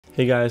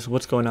Hey guys,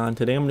 what's going on?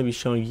 Today I'm going to be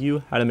showing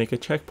you how to make a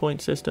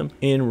checkpoint system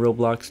in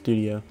Roblox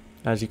Studio.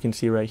 As you can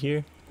see right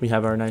here, we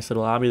have our nice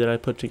little obby that I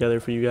put together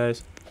for you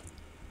guys.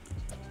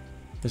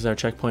 This is our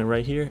checkpoint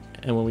right here,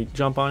 and when we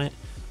jump on it,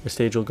 the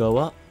stage will go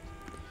up.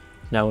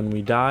 Now when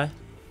we die,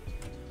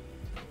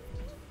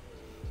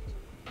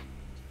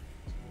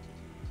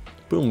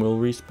 boom, we'll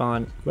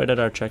respawn right at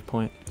our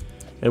checkpoint,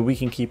 and we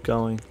can keep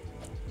going.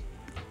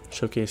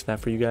 Showcase that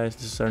for you guys.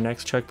 This is our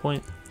next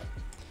checkpoint.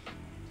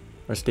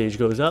 Our stage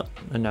goes up,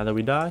 and now that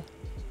we die,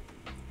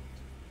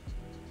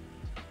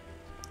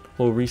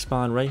 we'll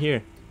respawn right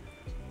here.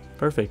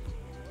 Perfect.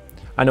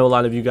 I know a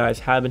lot of you guys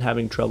have been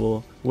having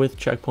trouble with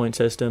checkpoint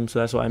systems, so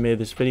that's why I made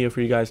this video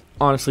for you guys.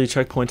 Honestly,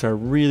 checkpoints are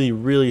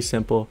really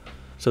simple,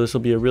 so this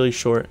will be a really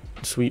short,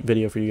 sweet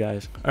video for you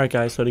guys. Alright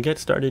guys, so to get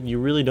started, you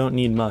really don't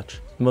need much.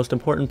 The most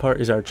important part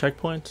is our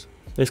checkpoints.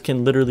 This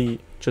can literally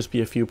just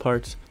be a few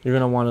parts. You're going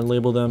to want to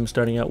label them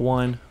starting at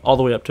 1 all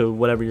the way up to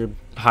whatever your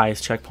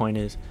highest checkpoint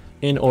is,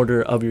 in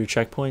order of your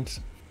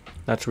checkpoints.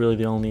 That's really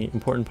the only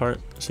important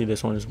part. See,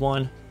 this one is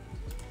 1,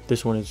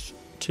 this one is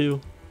 2,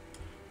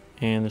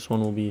 and this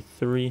one will be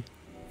 3.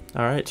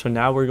 Alright, so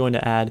now we're going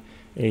to add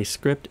a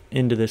script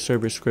into the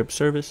server script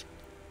service.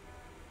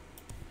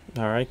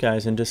 Alright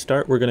guys, and to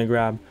start, we're going to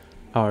grab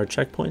our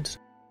checkpoints.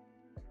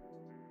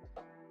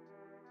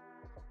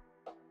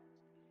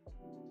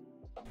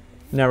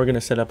 Now we're going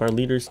to set up our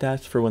leader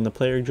stats for when the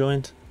player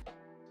joins.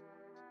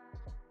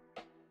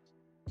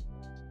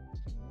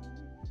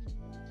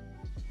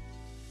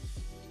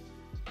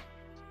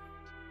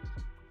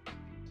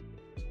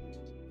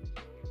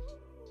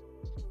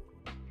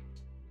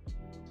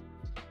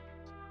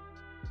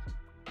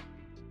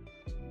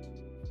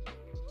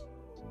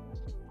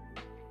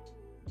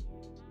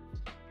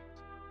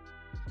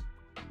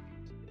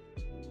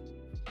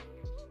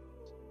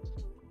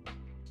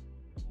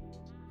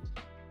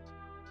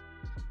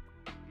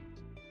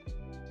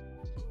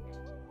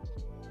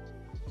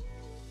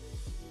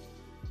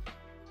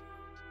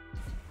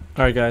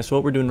 Alright guys, so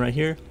what we're doing right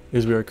here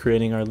is we are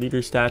creating our leader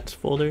stats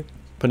folder,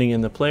 putting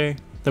in the player,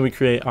 then we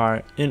create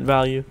our int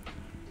value,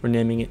 we're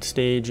naming it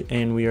stage,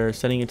 and we are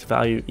setting its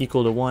value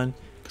equal to 1,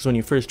 because when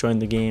you first join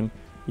the game,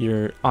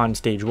 you're on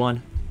stage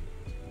 1.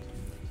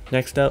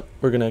 Next up,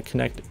 we're going to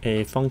connect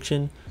a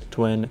function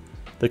to when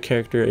the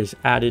character is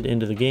added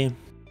into the game.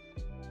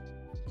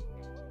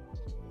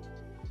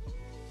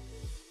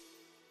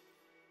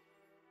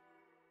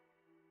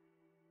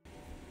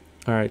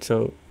 Alright,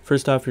 so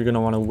first off, you're going to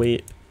want to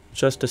wait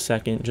just a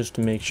second just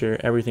to make sure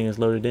everything is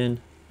loaded in.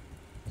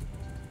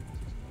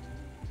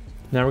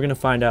 Now we're going to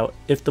find out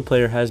if the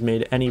player has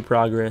made any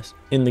progress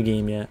in the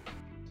game yet.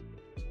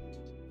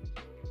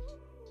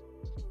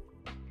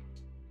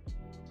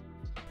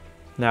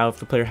 Now if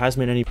the player has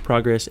made any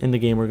progress in the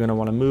game, we're going to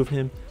want to move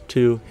him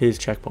to his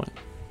checkpoint.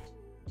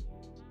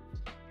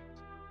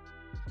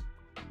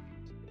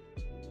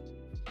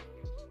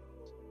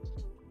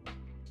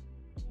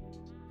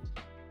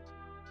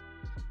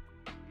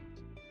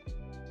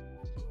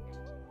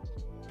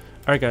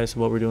 Alright guys, so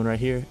what we're doing right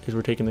here is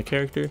we're taking the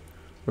character,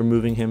 we're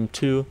moving him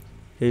to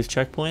his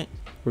checkpoint.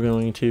 We're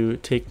going to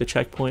take the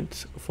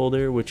checkpoints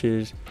folder, which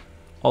is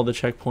all the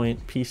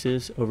checkpoint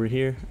pieces over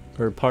here,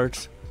 or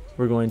parts.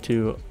 We're going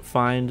to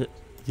find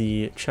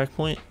the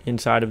checkpoint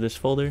inside of this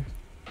folder,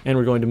 and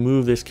we're going to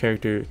move this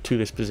character to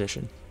this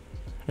position.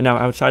 And now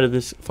outside of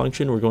this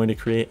function, we're going to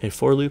create a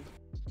for loop.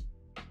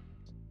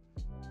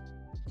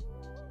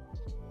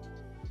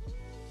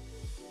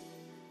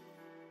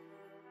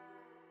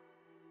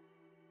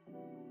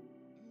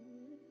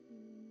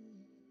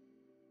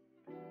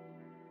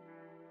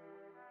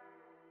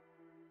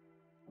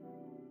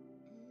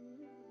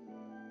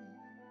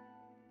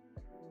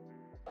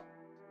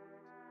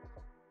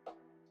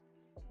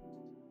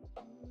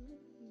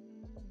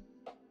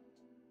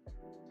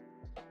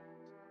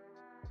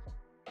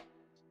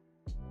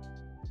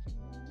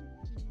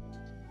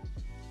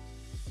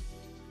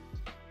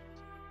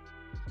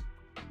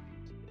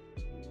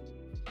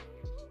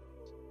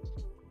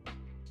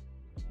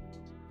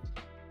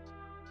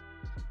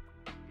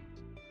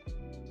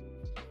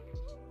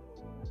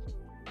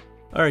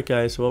 Alright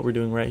guys, so what we're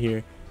doing right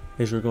here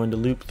is we're going to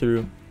loop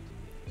through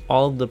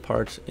all of the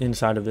parts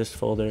inside of this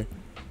folder,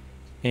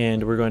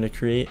 and we're going to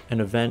create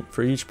an event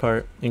for each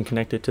part and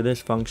connect it to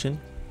this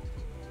function.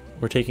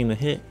 We're taking the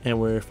hit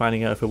and we're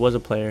finding out if it was a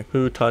player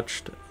who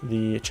touched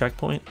the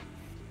checkpoint.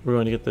 We're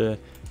going to get the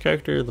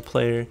character, the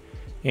player,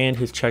 and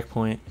his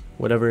checkpoint,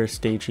 whatever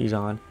stage he's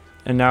on.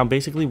 And now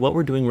basically what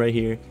we're doing right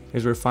here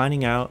is we're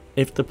finding out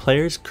if the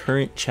player's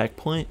current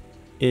checkpoint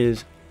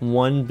is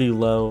one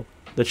below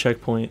the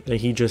checkpoint that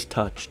he just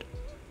touched.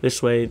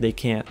 This way they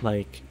can't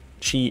like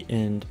cheat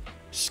and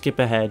skip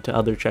ahead to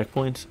other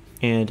checkpoints,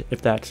 and if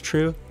that's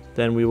true,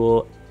 then we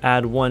will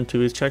add 1 to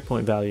his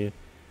checkpoint value.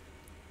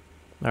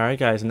 Alright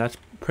guys, and that's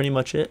pretty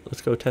much it.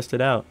 Let's go test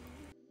it out.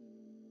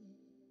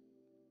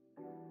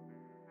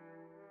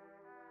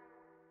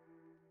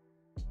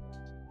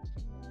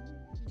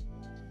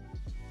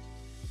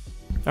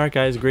 Alright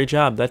guys, great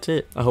job. That's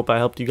it. I hope I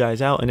helped you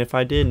guys out, and if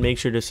I did, make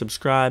sure to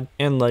subscribe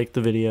and like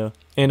the video.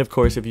 And of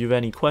course, if you have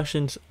any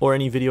questions or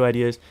any video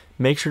ideas,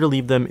 make sure to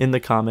leave them in the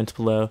comments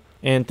below.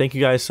 And thank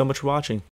you guys so much for watching.